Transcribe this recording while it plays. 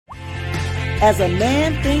As a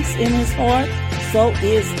man thinks in his heart, so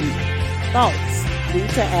is he. Thoughts lead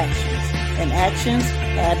to actions, and actions,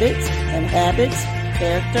 habits, and habits,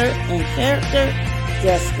 character, and character,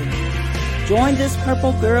 destiny. Join this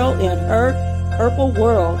purple girl in her purple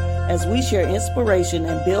world as we share inspiration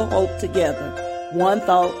and build hope together, one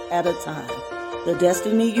thought at a time. The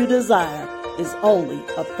destiny you desire is only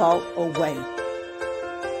a thought away.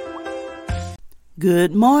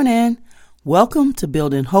 Good morning. Welcome to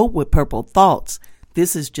Building Hope with Purple Thoughts.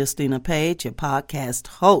 This is Justina Page, your podcast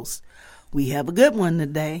host. We have a good one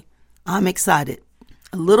today. I'm excited.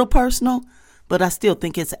 A little personal, but I still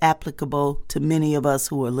think it's applicable to many of us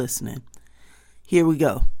who are listening. Here we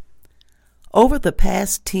go. Over the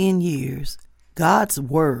past 10 years, God's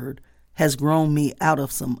Word has grown me out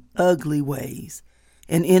of some ugly ways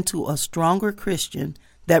and into a stronger Christian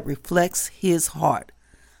that reflects His heart.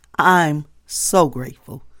 I'm so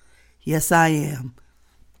grateful. Yes, I am.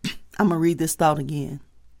 I'm going to read this thought again.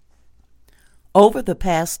 Over the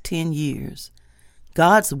past 10 years,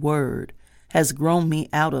 God's Word has grown me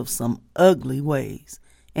out of some ugly ways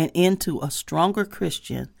and into a stronger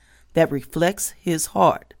Christian that reflects His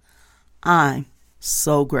heart. I'm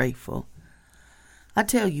so grateful. I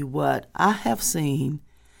tell you what, I have seen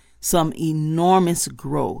some enormous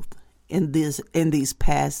growth in these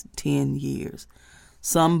past 10 years.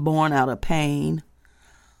 Some born out of pain,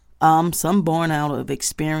 some born out of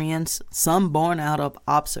experience, some born out of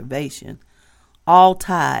observation, all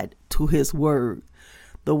tied to His Word.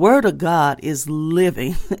 The Word of God is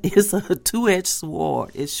living. It's a two-edged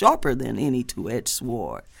sword. It's sharper than any two-edged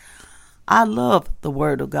sword. I love the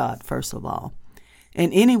Word of God, first of all.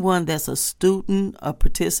 And anyone that's a student, a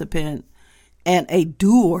participant, and a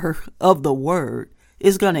doer of the Word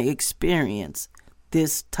is going to experience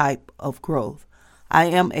this type of growth. I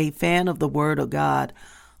am a fan of the Word of God.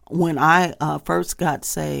 When I first got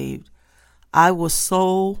saved, I was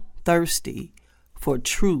so thirsty for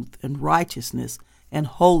truth and righteousness and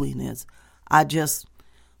holiness. I just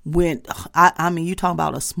went, I mean, you talk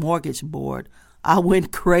about a smorgasbord. I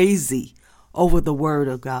went crazy over the Word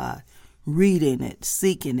of God, reading it,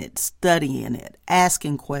 seeking it, studying it,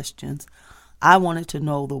 asking questions. I wanted to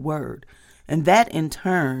know the Word. And that in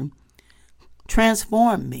turn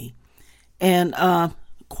transformed me. And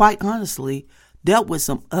quite honestly, dealt with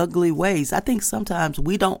some ugly ways. I think sometimes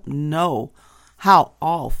we don't know how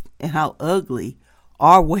off and how ugly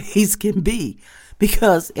our ways can be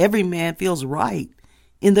because every man feels right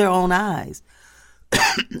in their own eyes.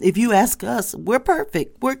 If you ask us, we're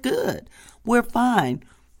perfect, we're good, we're fine.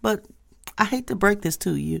 But I hate to break this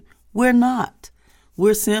to you, we're not.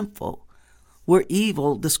 We're sinful. We're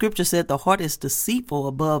evil. The scripture said the heart is deceitful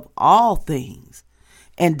above all things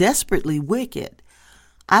and desperately wicked.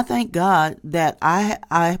 I thank God that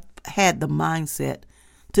I had the mindset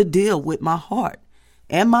to deal with my heart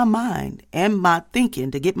and my mind and my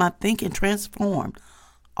thinking, to get my thinking transformed,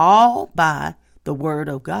 all by the Word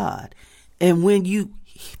of God. And when you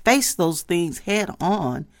face those things head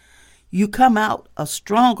on, you come out a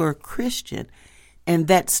stronger Christian, and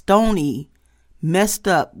that stony, messed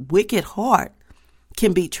up, wicked heart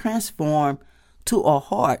can be transformed to a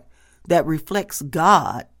heart that reflects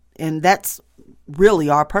God, and that's really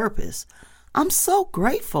our purpose. I'm so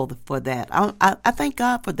grateful for that. I thank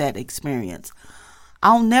God for that experience.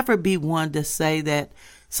 I'll never be one to say that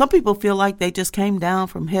some people feel like they just came down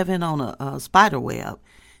from heaven on a spider web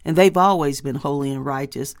and they've always been holy and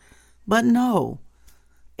righteous. But no,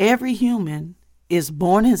 every human is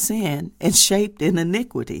born in sin and shaped in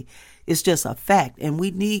iniquity. It's just a fact. And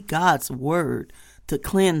we need God's Word to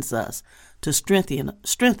cleanse us, to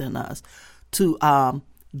strengthen us, to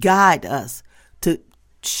guide us, to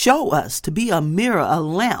show us, to be a mirror, a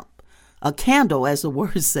lamp, a candle, as the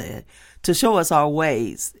Word said, to show us our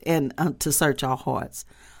ways and to search our hearts.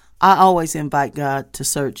 I always invite God to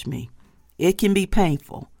search me. It can be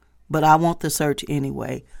painful, but I want the search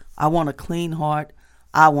anyway. I want a clean heart.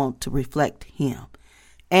 I want to reflect Him.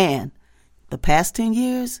 And the past 10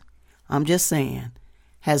 years, I'm just saying,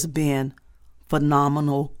 has been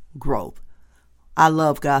phenomenal growth. I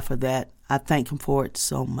love God for that. I thank Him for it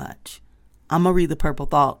so much. I'm going to read the purple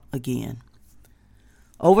thought again.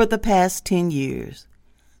 Over the past 10 years,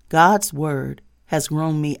 God's Word has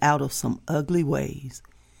grown me out of some ugly ways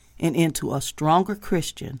and into a stronger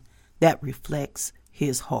Christian that reflects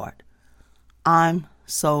His heart. I'm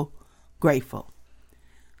so grateful.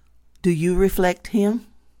 Do you reflect Him?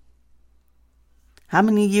 How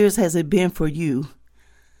many years has it been for you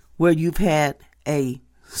where you've had a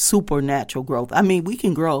supernatural growth? I mean, we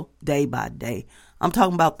can grow day by day. I'm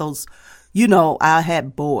talking about those, I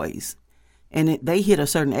had boys and they hit a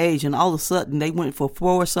certain age, and all of a sudden they went from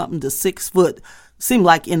 4 something to 6 foot. Seemed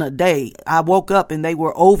like in a day. I woke up and they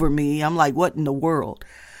were over me. I'm like, what in the world?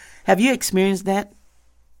 Have you experienced that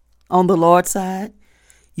on the Lord's side?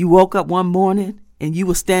 You woke up one morning and you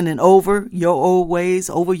were standing over your old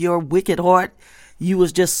ways, over your wicked heart. You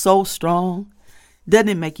was just so strong. Doesn't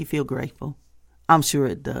it make you feel grateful? I'm sure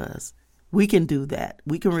it does. We can do that.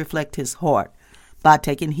 We can reflect his heart by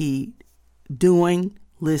taking heed, doing,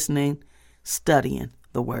 listening, studying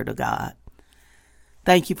the word of God.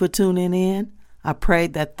 Thank you for tuning in. I pray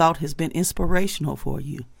that thought has been inspirational for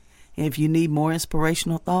you. And if you need more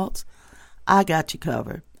inspirational thoughts, I got you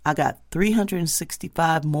covered. I got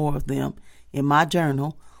 365 more of them in my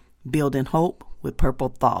journal, Building Hope with Purple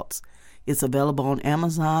Thoughts. It's available on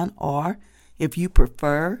Amazon, or if you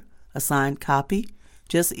prefer a signed copy,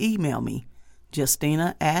 just email me,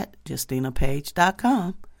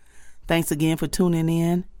 Justina@JustinaPage.com. Thanks again for tuning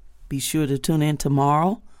in. Be sure to tune in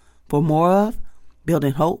tomorrow for more of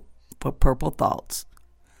Building Hope for Purple Thoughts.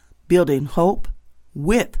 Building Hope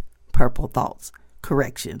with Purple Thoughts.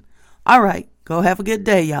 Correction. All right. Go have a good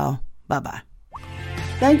day, y'all. Bye-bye.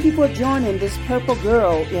 Thank you for joining this purple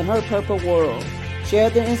girl in her purple world. Share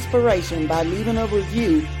the inspiration by leaving a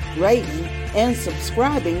review, rating, and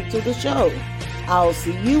subscribing to the show. I'll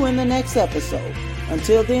see you in the next episode.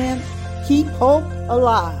 Until then, keep hope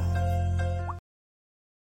alive.